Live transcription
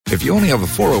If you only have a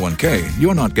 401k,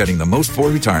 you're not getting the most for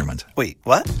retirement. Wait,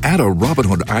 what? Add a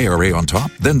Robinhood IRA on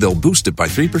top, then they'll boost it by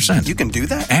 3%. You can do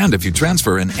that? And if you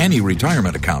transfer in any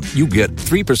retirement account, you get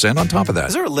 3% on top of that.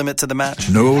 Is there a limit to the match?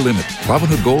 No limit.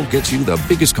 Robinhood Gold gets you the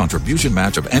biggest contribution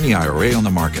match of any IRA on the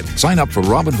market. Sign up for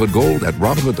Robinhood Gold at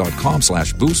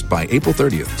Robinhood.com/boost by April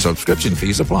 30th. Subscription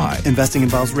fees apply. Investing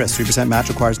involves risk. 3% match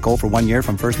requires gold for 1 year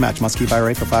from first match. Must keep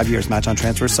IRA for 5 years. Match on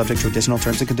transfers subject to additional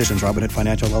terms and conditions. Robinhood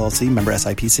Financial LLC, member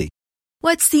SIPC.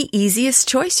 What's the easiest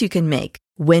choice you can make?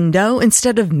 Window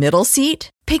instead of middle seat?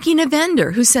 Picking a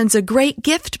vendor who sends a great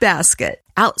gift basket?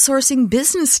 Outsourcing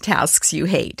business tasks you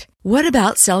hate? What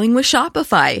about selling with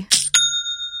Shopify?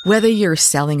 Whether you're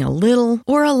selling a little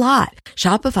or a lot,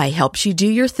 Shopify helps you do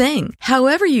your thing,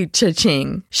 however you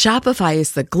cha-ching. Shopify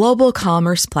is the global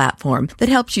commerce platform that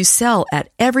helps you sell at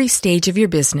every stage of your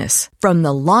business. From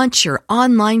the launch your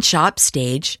online shop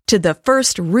stage to the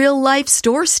first real-life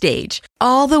store stage,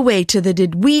 all the way to the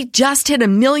did we just hit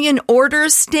 1 million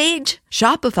orders stage.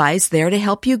 Shopify's there to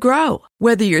help you grow.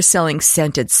 Whether you're selling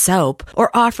scented soap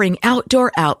or offering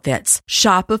outdoor outfits,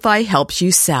 Shopify helps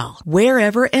you sell.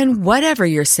 Wherever and whatever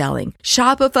you're selling,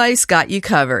 Shopify's got you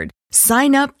covered.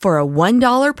 Sign up for a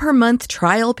 $1 per month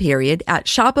trial period at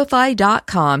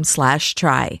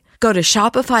shopify.com/try. Go to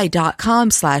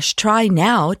shopify.com/try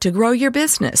now to grow your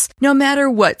business, no matter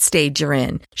what stage you're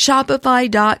in.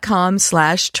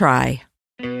 Shopify.com/try.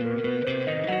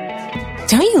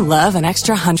 Don't you love an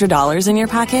extra $100 in your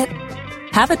pocket?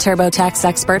 Have a TurboTax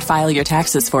expert file your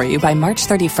taxes for you by March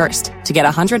 31st to get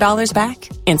 $100 back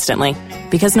instantly.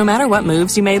 Because no matter what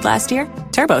moves you made last year,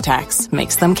 TurboTax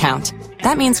makes them count.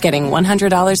 That means getting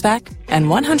 $100 back and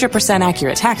 100%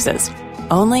 accurate taxes,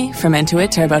 only from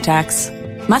Intuit TurboTax.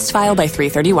 Must file by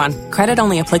 3/31. Credit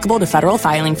only applicable to federal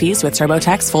filing fees with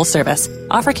TurboTax full service.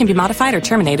 Offer can be modified or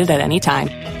terminated at any time.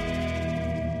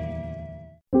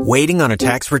 Waiting on a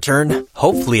tax return?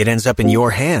 Hopefully it ends up in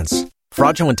your hands.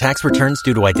 Fraudulent tax returns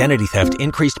due to identity theft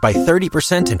increased by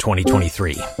 30% in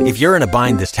 2023. If you're in a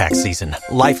bind this tax season,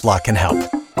 LifeLock can help.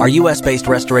 Our U.S.-based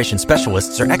restoration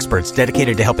specialists are experts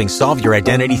dedicated to helping solve your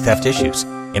identity theft issues.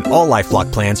 And all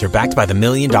LifeLock plans are backed by the $1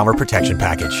 Million Protection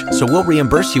Package. So we'll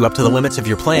reimburse you up to the limits of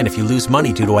your plan if you lose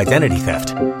money due to identity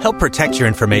theft. Help protect your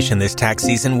information this tax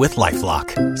season with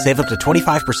LifeLock. Save up to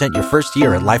 25% your first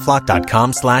year at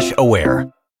LifeLock.com/aware.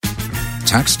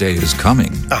 Tax day is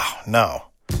coming. Oh, no.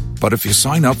 But if you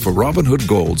sign up for Robinhood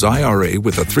Gold's IRA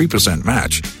with a 3%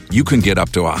 match, you can get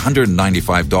up to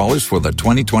 $195 for the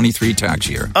 2023 tax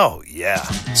year. Oh, yeah.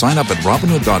 Sign up at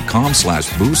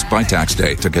Robinhood.com/boost by tax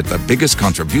day to get the biggest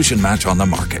contribution match on the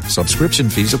market. Subscription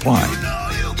fees apply.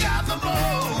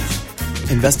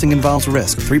 Investing involves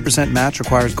risk. 3% match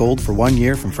requires gold for 1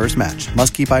 year from first match.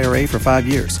 Must keep IRA for 5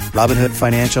 years. Robinhood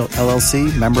Financial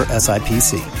LLC, member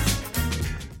SIPC.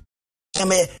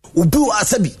 Ubu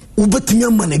asabi ubetimi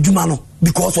amana adwuma no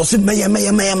because o se meye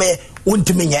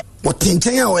wontimi nye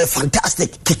wotenchen a we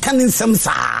fantastic kekanin nsem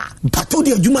saa bato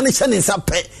de adwuma ne hye nsa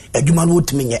pe adwuma no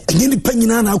wotimi nye enye ni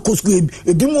panyina na akosku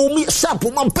ebi mo mu sharp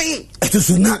mampe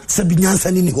etusu na sabi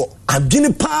nyansa ni ho adwene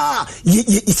pa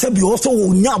sabi also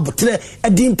wo nya abotre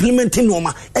edi implementing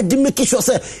norma edi make sure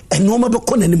say enoma be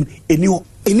konanim eni ho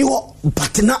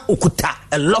but na okuta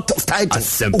a lot of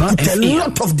titles okuta a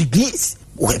lot of degrees.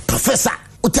 We professor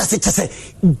utase chese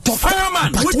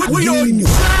fireman we you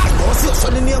also so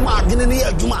ni ma adwene ni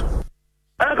adwuma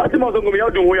ka ti mo so ngomi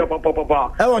adun wo ya papa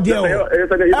e wo de o na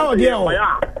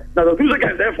so 2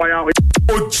 seconds dey fire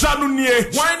o chanu nie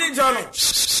wani jalo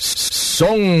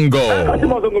songo ka ti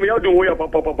mo so ngomi adun wo ya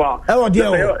papa e wo de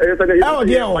o na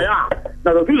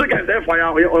so 2 seconds dey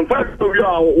fire on fire to you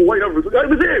wo ya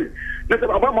everything na se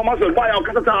baba mama so fire o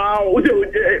kata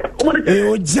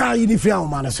o ja yi ni fi an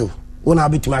ma na so wona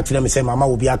abitima atire me say mama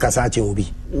obi akasa ache obi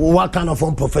what kind of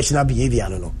unprofessional behavior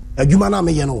no adwuma na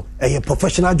me ye no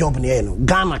professional job na ye no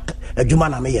Ghana adwuma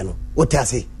na me ye no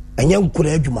otiase enye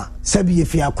nkura adwuma sabi ye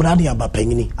fi akura de aba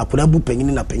panyini akura bu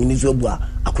panyini na panyini so bu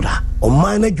akura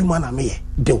oman na adwuma na me ye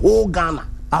the whole Ghana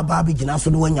aba abigina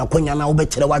so no wanya kwanya na wo be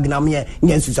kire wagina me ye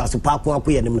nya nsusu aso pa ko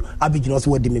akoye nim no abigina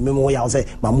so wadi me mo ya say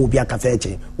mama obi akasa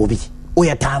ache obi o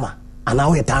ye tama ana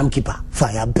o ye timekeeper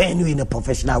fire burn you in a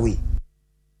professional way.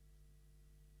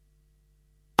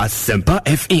 Asempa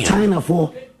FM. China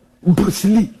for Bruce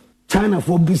Lee.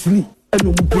 And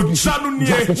we produce Songo.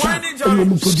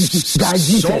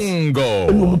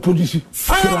 And we produce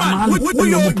Fireman.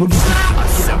 China,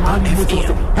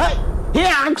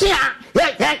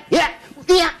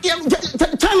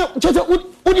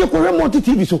 what you call remote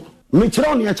TV so? Me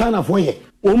try on China for ye.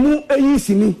 Omu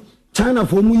eyisini. China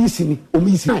for mu yisini. Omu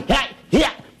yisini.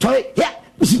 Here, toy, here.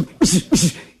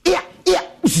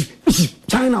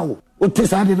 China, what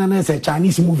is a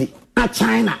Chinese movie?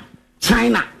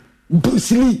 China,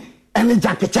 Bruce Lee, and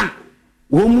Jackie Chan.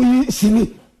 Womu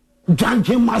Sini,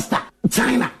 Drunken Master,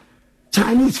 China,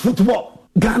 Chinese football,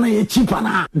 Ghana ye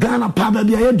cheapana, Ghana Paba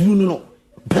be a Druno,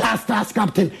 Blasters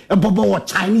captain, a Bobo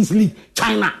Chinese league,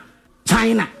 China.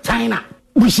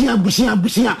 Bushia,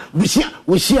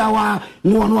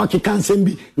 no one can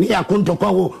sembi, near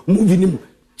Contopawo, moving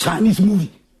Chinese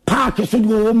movie. Park a should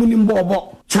go woman in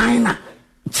Bobo, China,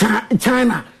 a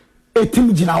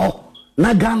Tim Jinao,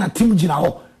 na Ghana Tim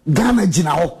Jinao, Ghana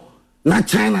Jinao. Na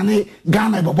China ne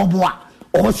Ghana boboa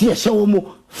or see a show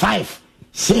 5,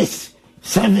 6,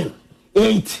 7,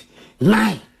 8,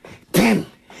 9, 10,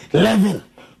 11,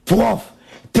 12,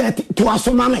 30 to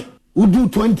asomame who do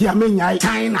 20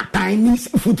 China Chinese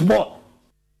football.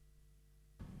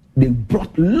 They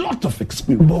brought a lot of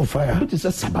experience. Bonfire. Which is a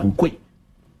Sabankwe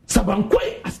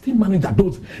as team manager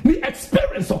those the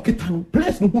experience of Kitan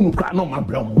place no who cry no my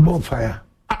brown Bonfire.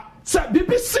 Sir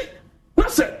BBC. I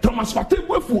said Thomas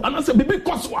Watebuefu and I said Bibi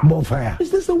Koswa. Bonfire.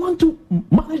 Is this the one to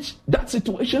manage that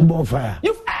situation? Bonfire.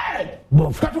 You've heard.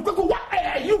 Bonfire.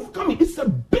 You've come in. It's a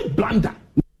big blunder.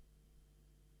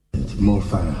 More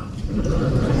fire.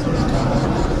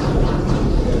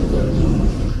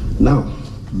 Now,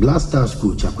 Blasters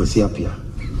coach Akwesi Appiah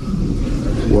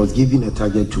was given a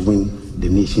target to win the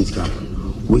Nations Cup,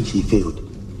 which he failed.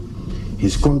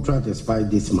 His contract expired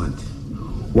this month.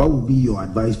 What would be your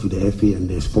advice to the FA and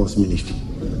the Sports Ministry?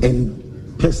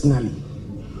 And personally,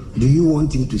 do you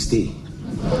want him to stay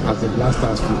as a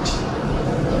Blasters coach?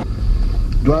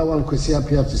 Do I want Kwesi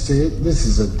Appiah to say it? This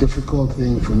is a difficult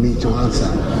thing for me to answer.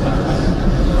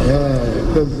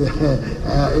 Because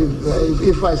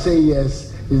if I say yes,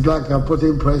 it's like I'm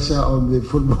putting pressure on the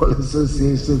Football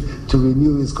Association to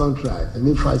renew his contract. And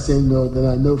if I say no, then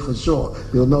I know for sure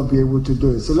they'll not be able to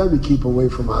do it. So let me keep away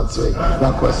from answering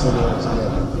that question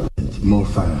altogether. More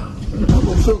fire.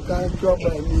 More fire.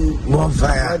 More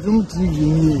fire.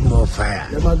 More fire.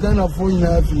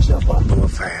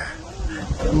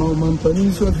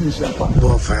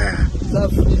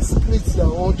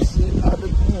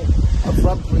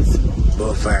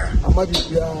 More fire.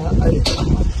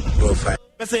 More fire.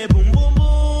 I say boom boom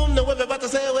boom, the way about to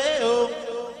say way oh.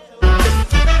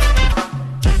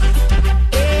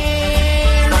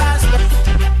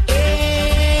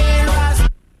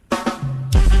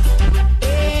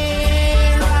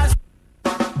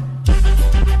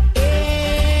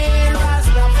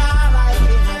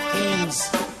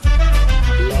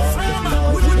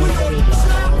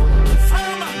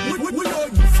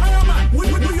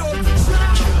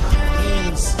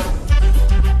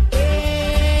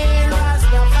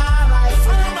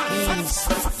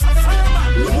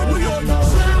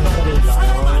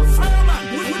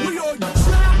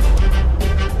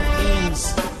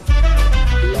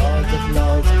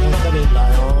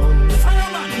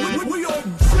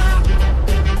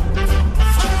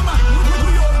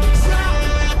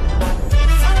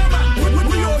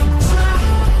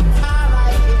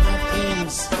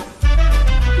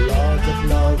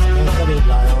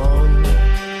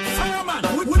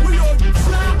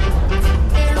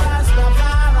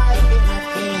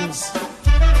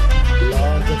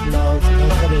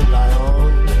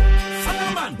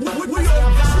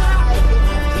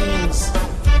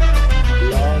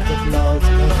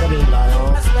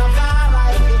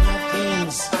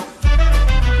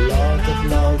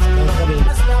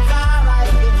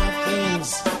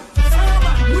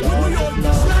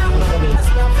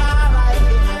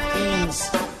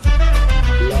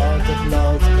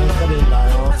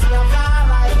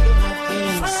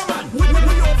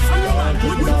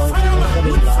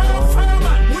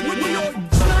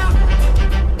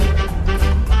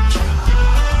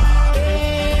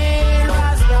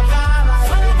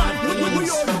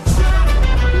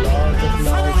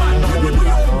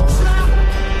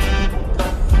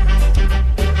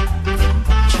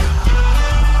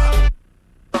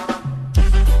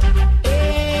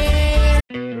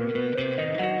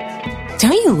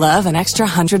 Love an extra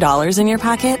 $100 in your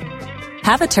pocket?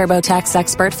 Have a TurboTax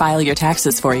expert file your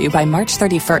taxes for you by March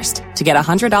 31st to get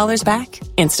 $100 back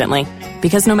instantly.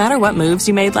 Because no matter what moves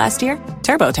you made last year,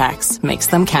 TurboTax makes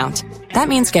them count. That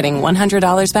means getting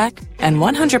 $100 back and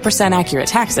 100% accurate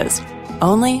taxes,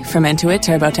 only from Intuit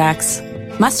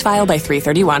TurboTax. Must file by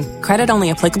 3/31. Credit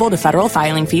only applicable to federal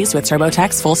filing fees with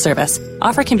TurboTax full service.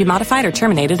 Offer can be modified or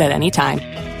terminated at any time.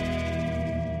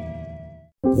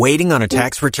 Waiting on a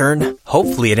tax return?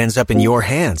 Hopefully it ends up in your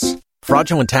hands.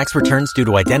 Fraudulent tax returns due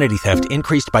to identity theft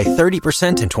increased by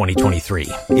 30% in 2023.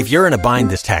 If you're in a bind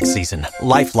this tax season,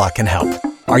 LifeLock can help.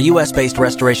 Our U.S.-based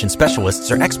restoration specialists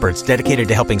are experts dedicated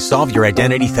to helping solve your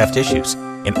identity theft issues.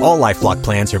 And all LifeLock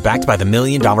plans are backed by the $1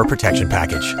 Million Protection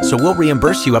Package. So we'll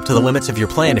reimburse you up to the limits of your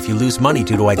plan if you lose money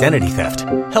due to identity theft.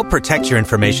 Help protect your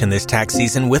information this tax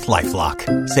season with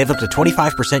LifeLock. Save up to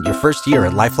 25% your first year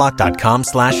at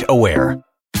LifeLock.com/aware.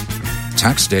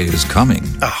 Tax day is coming.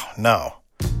 Oh, no.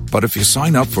 But if you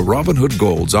sign up for Robinhood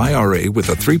Gold's IRA with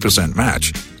a 3%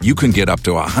 match, you can get up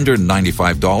to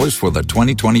 $195 for the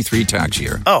 2023 tax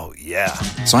year. Oh, yeah.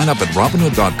 Sign up at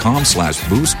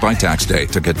Robinhood.com/boost by tax day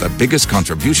to get the biggest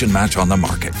contribution match on the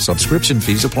market. Subscription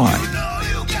fees apply.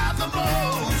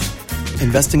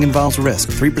 Investing involves risk.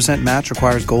 3% match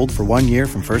requires gold for 1 year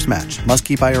from first match. Must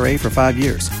keep IRA for 5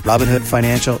 years. Robinhood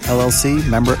Financial, LLC,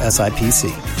 member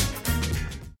SIPC.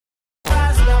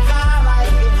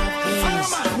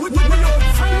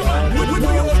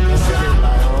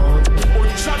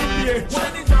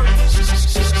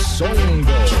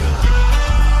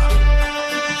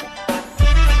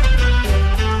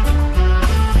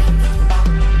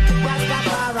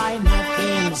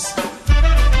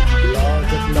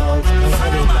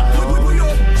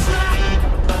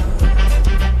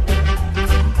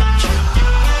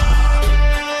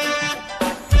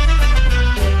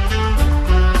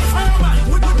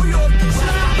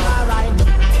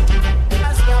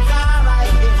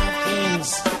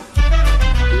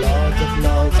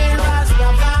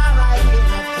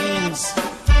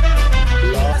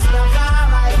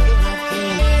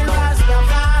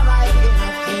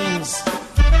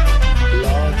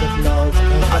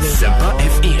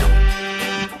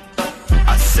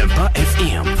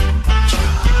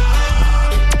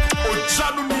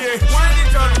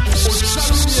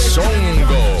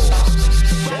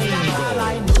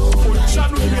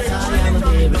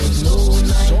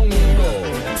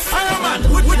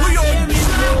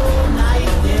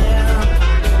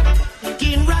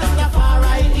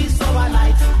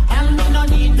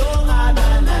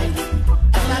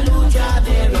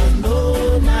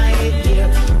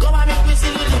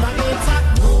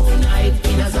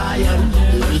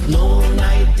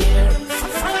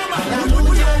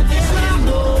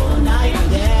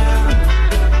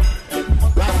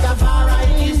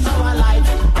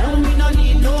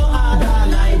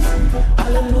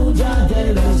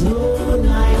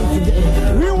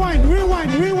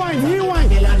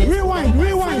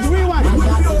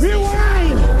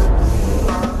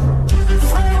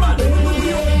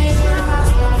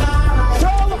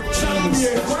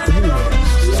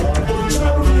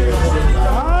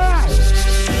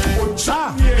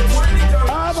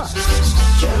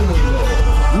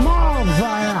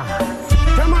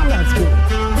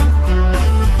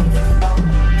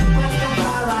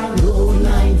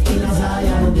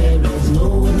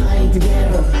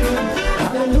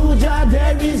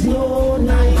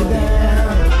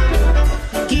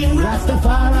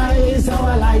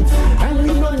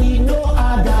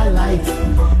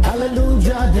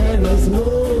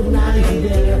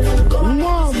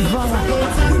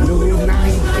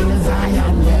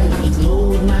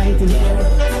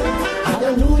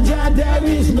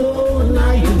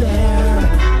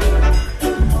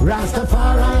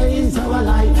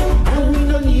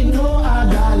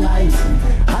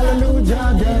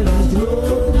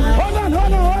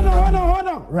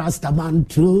 Rastaman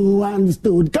true and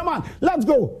stood. Come on, let's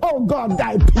go. Oh God,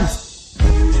 thy peace.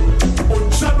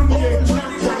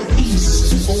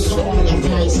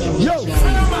 Yo,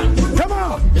 come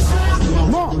on.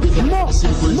 More.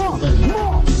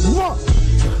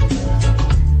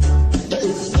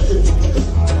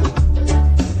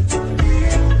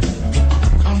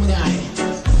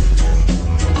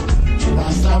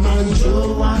 Rastaman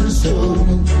true and stood.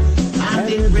 And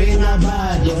they bring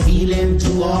about the feeling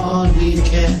to all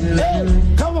wicked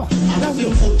men. Come on, let's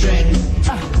go. Foot tread.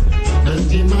 And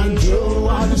the man Joe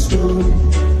and stone.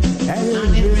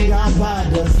 And they bring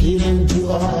about the feeling to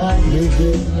all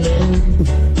wicked men.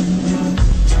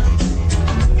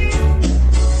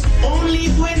 Only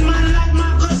when man like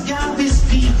Marcus Garvey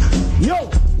speak. Yo,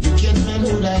 wicked men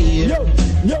would I hear.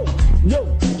 Yo.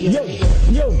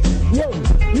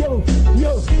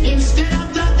 Instead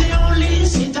of that, they only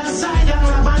sit aside and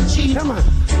rub and cheat. Come on.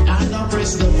 And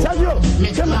oppress the poor.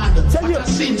 Make glad.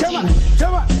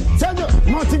 Sergio,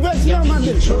 motivational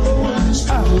man.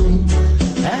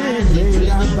 And they bring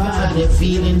about the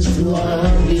feelings to all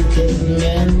wicked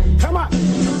men. Come on.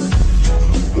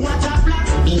 What a black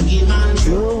biggie man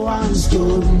throw and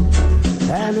stone.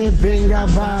 And they bring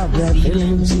about the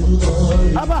feelings to all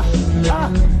wicked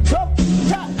men.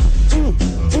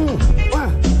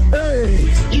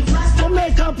 To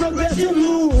make a progressive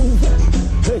move.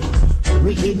 Hey.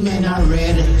 Wicked men are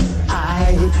red.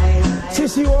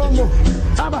 Sissy Omo.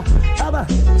 Abba,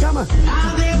 come on.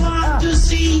 Now they want to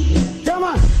see. Come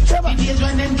on. It is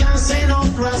when them can't say no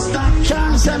Rasta.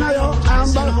 Can't say no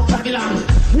Babylon.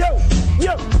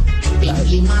 Yo.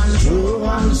 Biggie man throw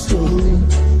on stone.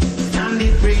 And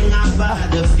it bring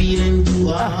about the feeling to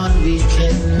all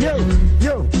wicked.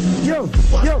 Yo.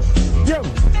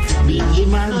 Biggie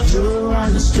man throw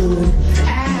on stone.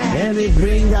 And it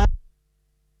bring out.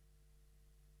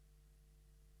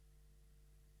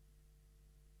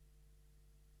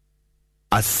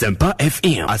 Asempa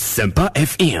FM.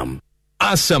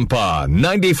 Asempa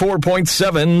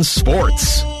 94.7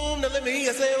 Sports. Let me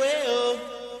say well.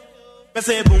 I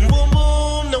say boom boom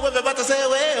boom. No about to say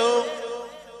well.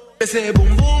 I say boom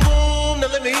boom boom. Now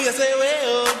let me say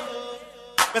well.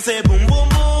 I say boom boom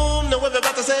boom. No about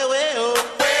to say well.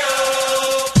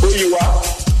 Who you are?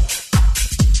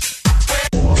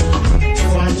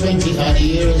 For 25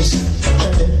 years.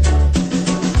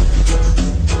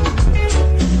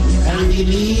 And he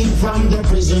leave from the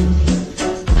prison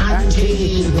and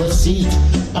take the seat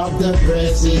of the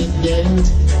president.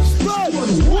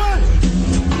 One.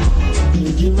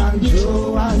 Biggie man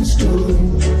Joe and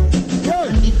Stone.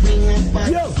 And it bring up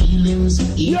bad feelings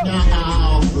in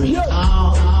Africa.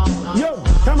 Yo,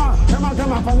 come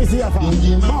on, for me see your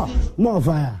fire. More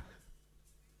fire.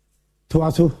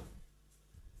 Twasso.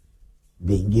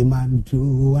 Biggie man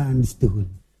Joe and Stone.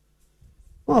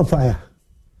 More fire.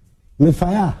 Me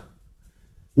fire.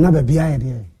 Na baby I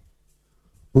there.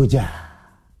 Oja.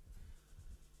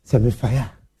 Say me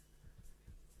fire.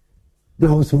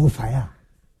 Now so fire.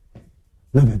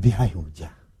 Na baby I oja.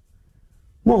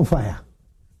 More fire.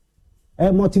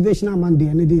 A motivational Monday,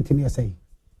 any day to say.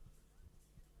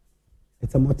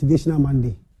 It's a motivational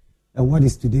Monday. And what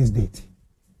is today's date?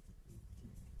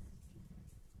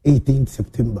 18th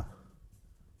September.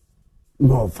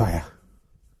 More fire.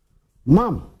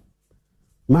 Mom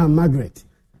Margaret,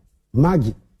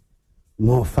 Maggie,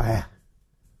 more fire.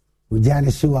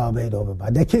 Ujani Shua bed over by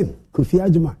the king, Kofi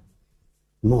Ajuma,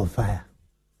 more fire.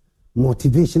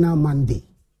 Motivational Monday.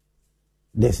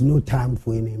 There's no time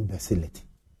for any imbecility.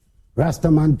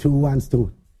 Rastaman 2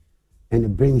 stone, and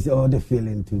it brings all the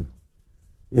feeling to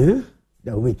the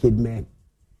wicked man.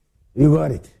 You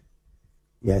got it?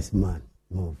 Yes, man.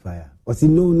 More fire. Was it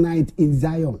no night in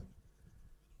Zion?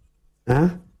 Huh?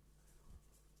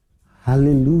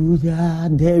 Hallelujah,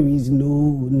 there is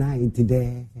no night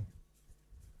there.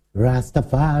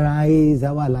 Rastafari is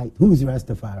our light. Who's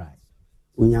Rastafari?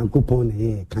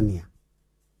 Unyankopon Kania.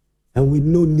 And we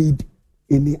no need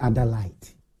any other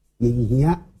light.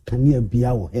 Here Kania be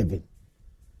our heaven.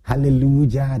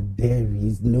 Hallelujah, there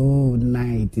is no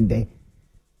night there.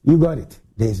 You got it.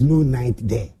 There's no night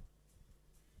there.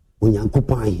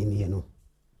 Unyankopon you know.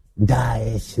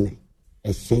 Daeshne.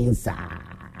 Eshensa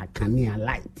Kania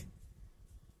light.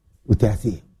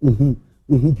 Utasi.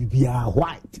 Be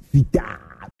white. Vita.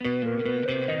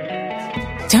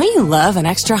 Don't you love an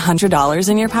extra $100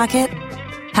 in your pocket?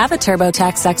 Have a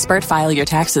TurboTax expert file your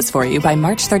taxes for you by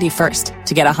March 31st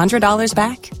to get $100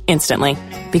 back instantly.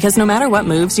 Because no matter what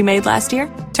moves you made last year,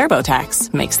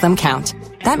 TurboTax makes them count.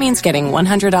 That means getting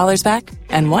 $100 back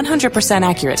and 100%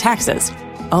 accurate taxes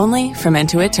only from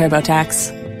Intuit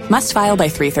TurboTax. Must file by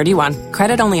 3/31.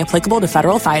 Credit only applicable to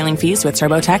federal filing fees with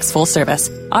TurboTax full service.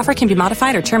 Offer can be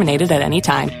modified or terminated at any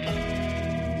time.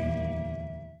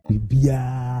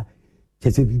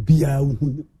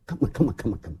 Come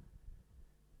on.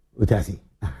 What I say?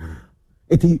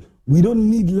 We don't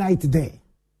need light there.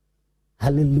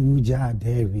 Hallelujah,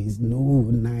 there is no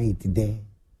night there.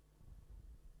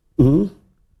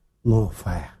 More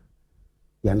fire.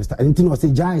 You understand? Anything was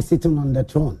say, Jah is sitting on the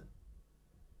throne.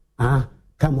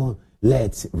 Come on,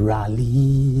 let's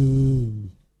rally.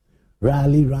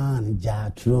 Rally round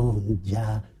Jah throne,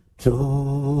 Jah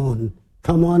throne.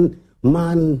 Come on,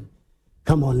 man.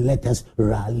 Come on, let us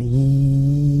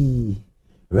rally.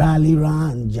 Rally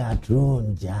round Jah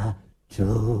throne, Jah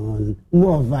throne.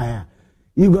 More fire.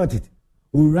 You got it.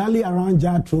 We rally around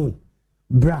Jah throne.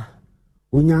 Bra.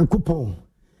 Unyankopon.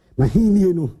 Na hini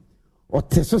eno.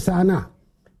 Oteso sana.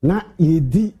 Na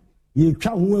yedi.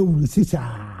 Yekwa huwa ulisisa.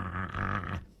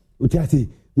 Utiasi.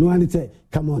 No one say,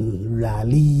 come on,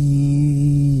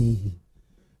 rally.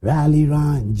 Rally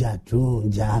round Jah throne,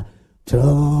 Jah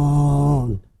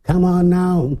throne. Come on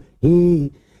now.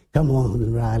 Come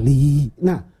on, rally.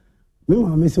 Now, me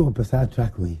want to say what person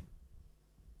track way.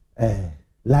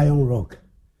 Lion Rock.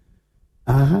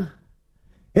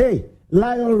 Hey,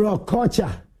 Lion Rock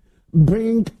culture.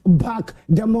 Bring back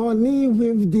the money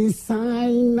with the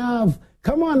sign of.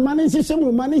 Come on, manage.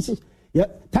 Yeah,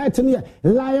 title here.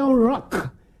 Lion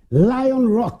Rock.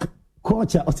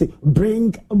 culture. I say,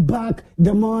 bring back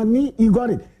the money. You got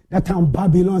it. That time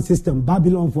Babylon system.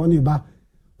 Babylon for anybody.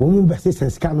 Woman versus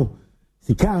Scano.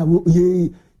 Sika ye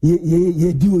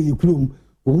do you clum.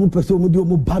 Woman person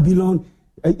do Babylon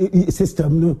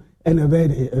system. No, and a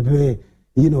very,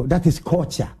 you know, that is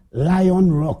culture.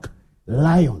 Lion rock.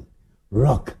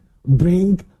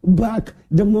 Bring back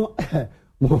the more.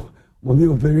 Mommy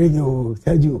operating you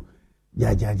said you.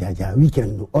 Yeah. We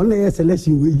can do. Only a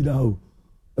selection we now.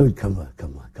 Oh, come on.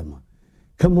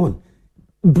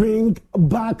 Bring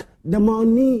back the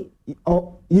money.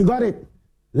 Oh, you got it.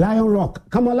 Lion Rock.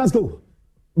 Come on, let's go.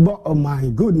 But oh my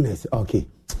goodness. Okay.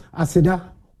 I said that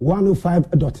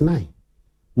 105.9.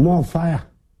 More fire.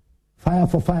 Fire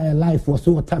for fire life was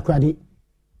so attack ready.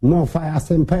 More fire.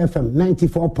 Semper FM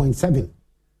 94.7.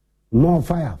 More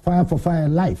fire. Fire for fire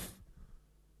life.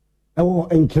 Oh,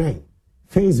 incline.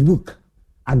 Facebook.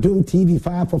 Adum TV.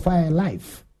 Fire for fire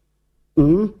life.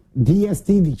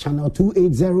 DSTV channel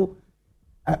 280.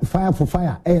 Fire for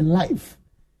fire air life.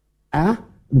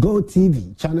 Go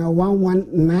TV channel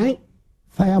 119.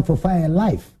 Fire for fire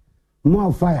life.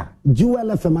 More fire. Jewel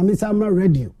FM. Amisama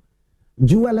radio.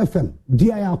 Jewel FM.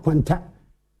 DIR Quanta.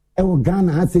 Ewo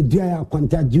Ghana has a DIR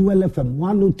Quanta. Jewel FM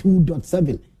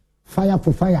 102.7. Fire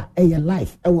for fire air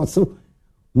life. Ewo so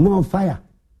more fire.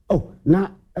 Oh,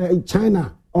 now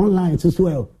China online as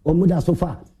well. Omuda so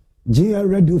far. GL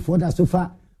radio for that so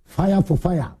far. Fire for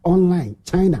fire online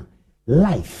China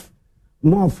life.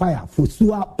 More fire.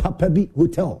 Fusua Papabi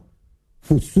Hotel.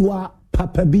 Fusua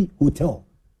Papabi Hotel.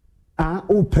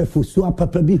 Ope Fusua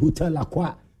Papabi Hotel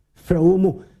Aqua.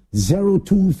 Freomo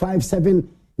 0257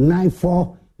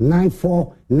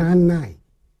 949499.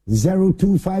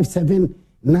 0257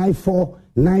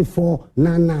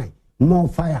 949499. More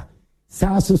fire.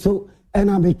 So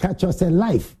and I be catch us a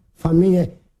life. Family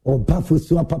or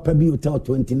Bafusua Papabi Hotel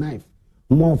 29th.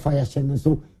 More fire channel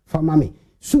so family.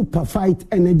 Super fight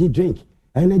energy drink.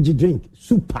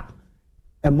 Super.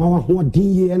 And more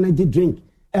hoarding energy drink.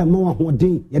 And more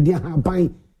hoarding. You didn't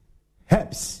buying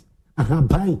herbs.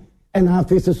 Buying. And I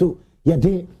face so you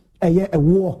did a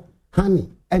war honey.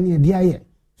 And you did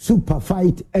super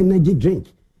fight energy drink.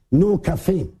 No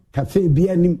caffeine. Caffeine be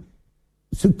any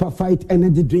super fight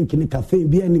energy drink in the caffeine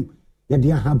be any. You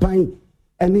didn't buying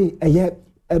any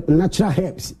natural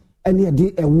herbs. Any you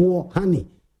did a war honey.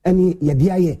 Any you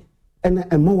did and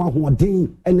a more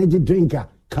hoarding energy drinker.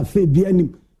 Cafe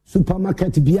Bianim,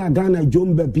 supermarket Bia Ghana,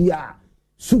 Jumba Bia,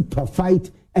 super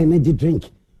fight energy drink,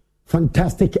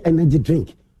 fantastic energy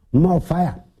drink, more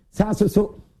fire.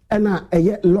 So, and a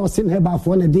yet lost in her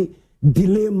for a day,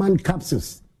 delay man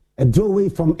capsules, a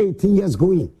drawaway from 18 years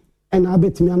going, and I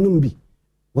bet me a numbi.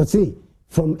 What's it?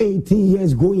 From 18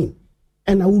 years going,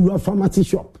 and I will run pharmacy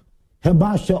shop, her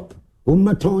bar shop,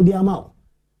 Umaton the amount,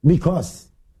 because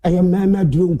I am Mama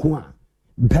Drunkwa,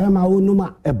 Bama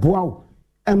Unuma, a bow.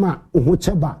 Emma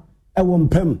Uhuchaba, a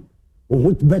wompem,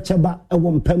 Uhut Bechaba, a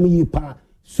wompem yipa,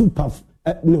 super,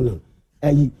 a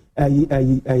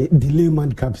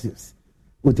delayman capsules.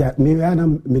 With that,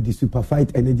 Miriam made the super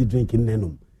fight energy drink in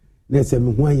Nenum. Let's say,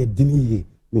 Muhuaya Dini,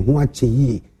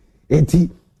 Muhuachi, eti,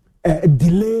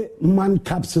 delay man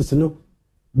capsules, no,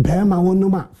 Bama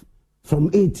Unuma,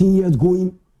 from 18 years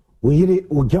going, we hear it,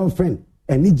 or girlfriend,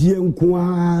 and Nijian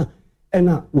Kwa,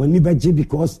 and when Nibaji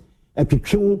because a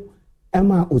picture.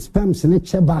 Emma o spam se ne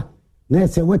cheba na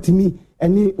se watimi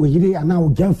ene oyire ana o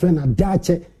girlfriend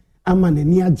adache ama na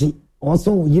ni age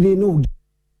also oyire no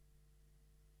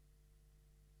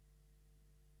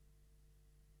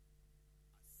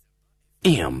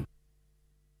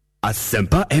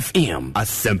Asempa FM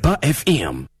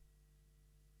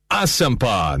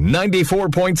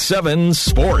 94.7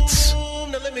 Sports.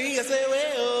 Now let me hear say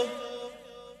well.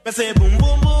 I say boom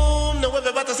boom boom. Now we're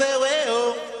about to say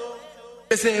well.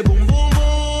 I say boom boom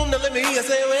boom. Now let me hear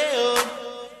say well.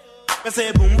 I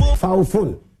say boom boom. Foul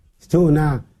phone. Still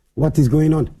now, what is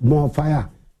going on? More fire.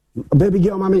 Baby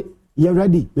girl, mommy, you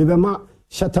ready? Baby ma,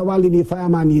 Shatawali the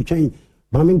fireman you train.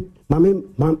 Mommy,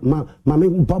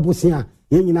 babusia.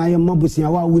 Yen na ye mabusia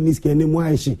wa winis ke ne mo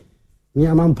ashi. Ni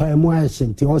amampa mo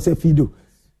ashi. Ti o se fido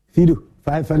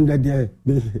 500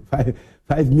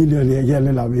 5 million ye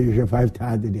la me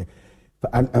 5,000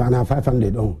 and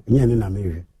 500 oh yen na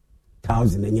me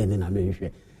 1,000 yen na me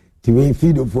ti we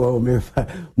fido for me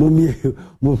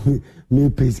me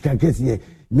peska kesi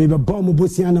me be bomb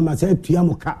busia na ma se tua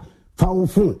mo ka foul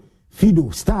phone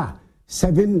fido star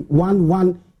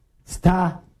 711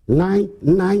 star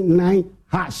 999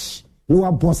 hash no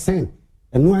abosen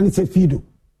no ani se fido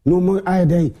no mo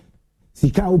ayde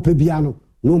sika opebiano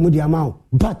no mo di amount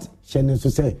but shene so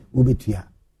say obetua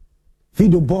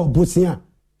fido ball bosia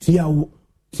tua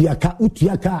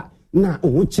utiaka na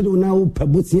owochiro na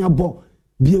opabosia bo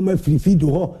bioma frifido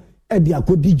ho e dia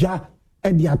kodija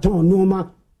e dia ton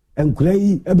noma enkura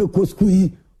yi ebeko school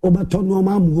yi obeton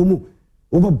noma amuomu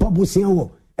obabosia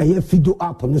wo eye fido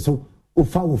app no so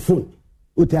ofa wo phone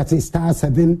oti star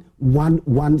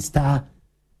 711 star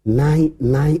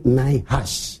 999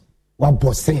 hash wa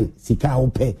bosen sika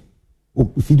ope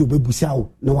fido bebusia wo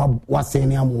na wa sen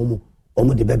ne amuomu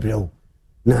omo de bebreo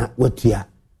na watua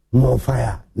more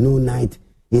fire no night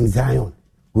in Zion.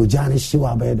 Ujani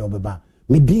Shiwa Bedo Baba.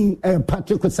 Midin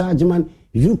Patrick Osajiman,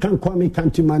 you can call me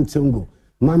Countryman Tungo.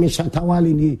 Mami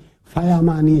Shatawali ni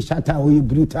fireman ni Shatawi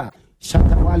Bruta.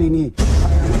 Shatawali ni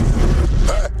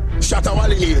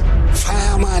Shatawali ni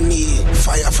fireman ni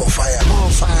fire for fire.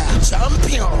 More fire.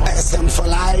 Champion. SM for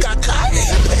life. Kakari.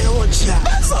 Peocha.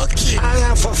 Bezoki.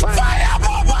 Fire for fire. Fire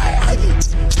for fire.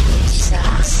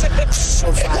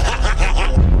 So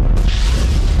fire.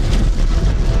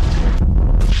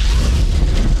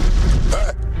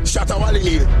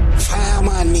 Shatawali,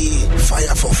 fireman,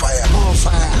 fire for fire, more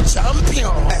fire,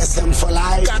 champion, SM for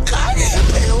life, Kakari,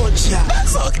 Peocha,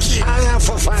 Bezoki, fire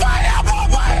for fire, fire for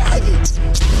fire,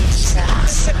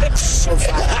 so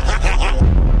fire.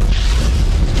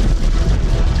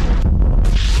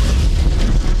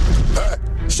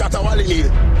 Shatawali,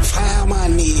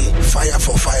 fireman, fire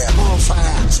for fire, more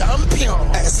fire,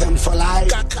 champion, SM for life,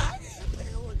 Kakari,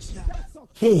 Peocha.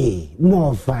 Hey,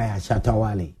 more fire,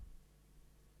 Shatawali.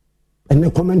 And the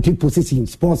commentary position,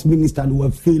 Sports Minister who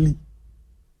have failed.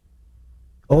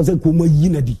 Also, Kuma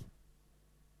Yinadi.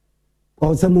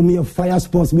 Also, Mumia Fire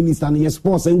Sports Minister and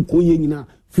Sports and Kuyina,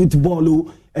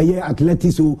 football,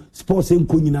 athletics, Sports and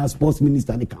Kuyina, Sports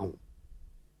Minister account.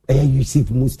 Ussif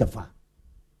Mustapha.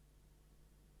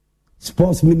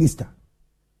 Sports Minister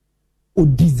who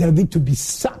deserve it to be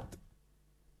sacked.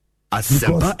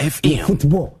 Asempa FM.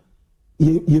 Football,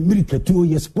 you miracle to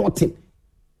your sporting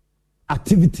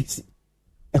activities.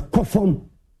 A conform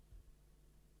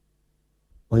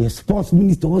or a sports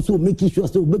minister also making sure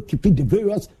so we keep the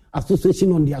various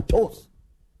association on their toes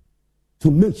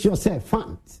to make sure say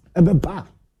fans ever buy.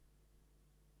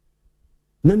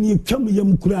 Then you come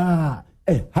yam kura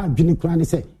have been crying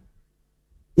say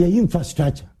your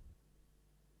infrastructure.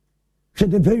 To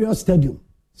the various stadium,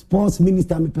 sports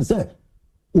minister me pese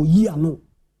o yi ano.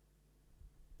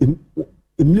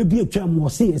 Maybe a term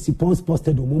was say as sports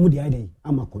posted on Momo the idea.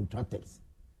 I'm a contractors.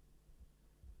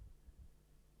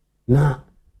 Na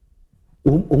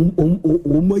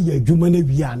omo ye adwuma na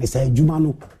bia ne sai adwuma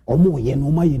no omo ye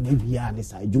no ma ye na bia ne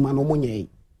sai adwuma no omo nye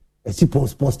e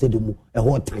sports stadium e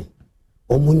ho time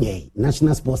omo nye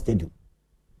National Sports Stadium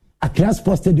Accra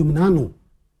Sports Stadium na no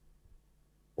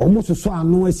omo so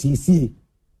ano asiesie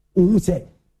ohu se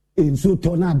enso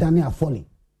to na adane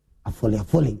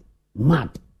afole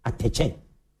mad ateche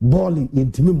balling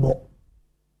intimi mo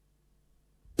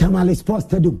Tamale Sports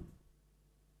Stadium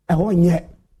e ho nye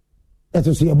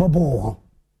eto so ye bobo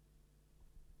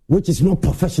which is not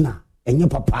professional enye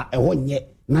papa e ho nye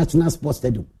National Sports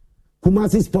Stadium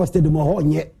Kumasi Sports Stadium ho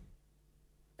nye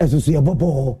eto so ye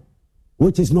bobo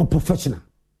which is not professional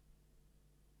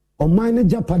o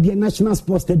manager pade National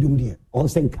Sports Stadium there o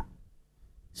senka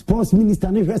Sports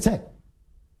Minister ne hwese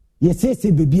ye say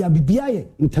bibia ye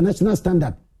international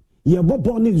standard ye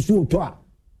bobo ne nsu to a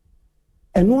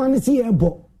eno ane si ye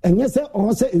bo enye se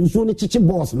o se nsu ne chichi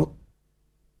boss no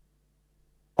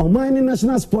Omani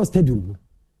National Sports Stadium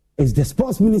is the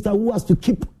sports minister who has to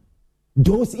keep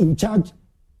those in charge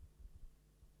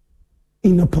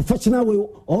in a professional way,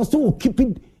 also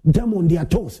keeping them on their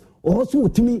toes, also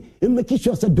to me in making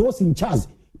sure that those in charge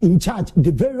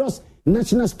the various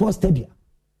National Sports Stadia.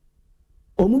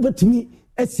 Omuba to me,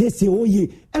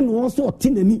 SSOE, and also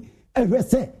Tinani,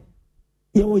 RSA,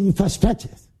 your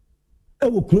infrastructures.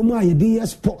 Ewo Kloma, your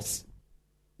sports.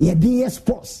 Your DS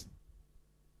sports.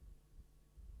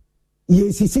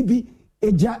 YCCB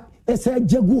eja esa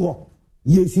jaguo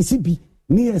YCCB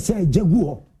ni esa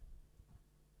jaguo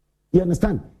you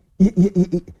understand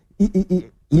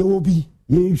ye obi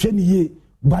ye hwani ye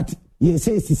but ye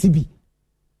say CCB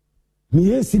me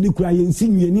yes ni kura ye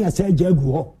nsinwie ni esa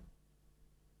jaguo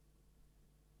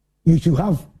you should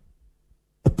have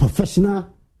a professional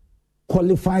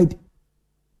qualified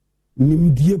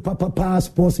nimdie papa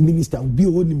sports minister bi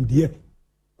o nimdie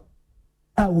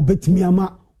a obetimi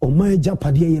ama Oman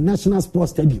Japade ye National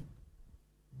Sports Stadium.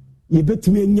 Ye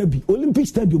betumi anya bi Olympic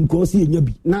Stadium ko si anya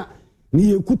bi na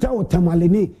ni ekuta otamale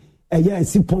ni eya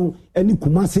esipon eni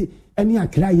Kumasi eni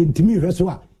Accra ye ntimi hweso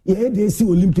a ye dey si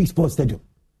Olympic Sports Stadium.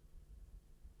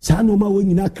 Sa no ma wo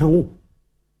nyina kan wo.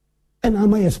 And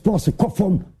ama ye sports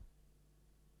conform.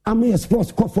 Ama ye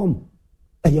sports conform.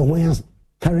 Eye wan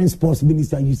current Sports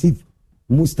Minister Ussif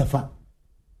Mustapha.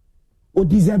 Who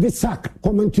deserve a sack,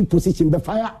 commentary position, the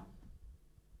fire.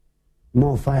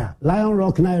 More fire. Lion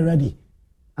Rock now ready.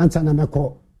 Antana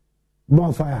Meko.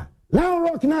 More fire. Lion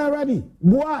Rock now ready.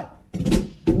 Boy.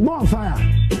 More fire.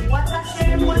 What a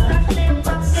shame, what a shame,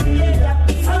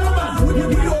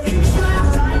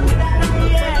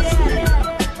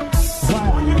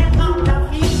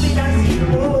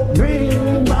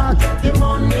 bring back the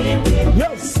money.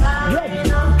 Yes.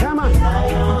 Come on.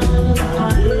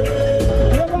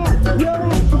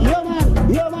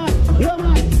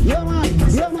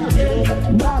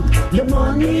 Back the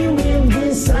money will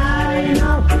be sign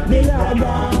up the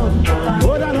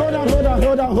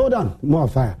Hold on. More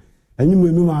fire. And you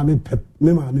me pep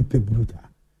brutal.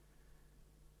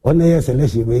 On the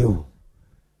selection way.